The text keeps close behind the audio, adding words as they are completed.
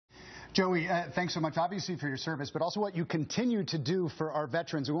Joey, thanks so much, obviously, for your service, but also what you continue to do for our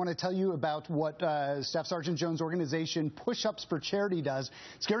veterans. We want to tell you about what Staff Sergeant Jones' organization, Push-Ups for Charity, does.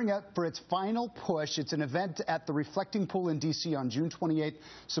 It's gearing up for its final push. It's an event at the Reflecting Pool in D.C. on June 28th.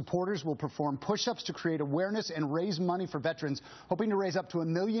 Supporters will perform push-ups to create awareness and raise money for veterans, hoping to raise up to $1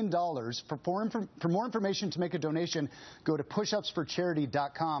 million. For more information to make a donation, go to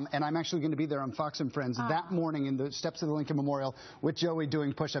pushupsforcharity.com. And I'm actually going to be there on Fox and Friends that morning in the steps of the Lincoln Memorial with Joey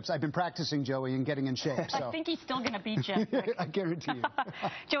doing push-ups. I've been practicing, Joey, and getting in shape. So. I think he's still going to beat you. I guarantee you.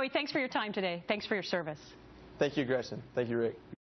 Joey, thanks for your time today. Thanks for your service. Thank you, Gretchen. Thank you, Rick.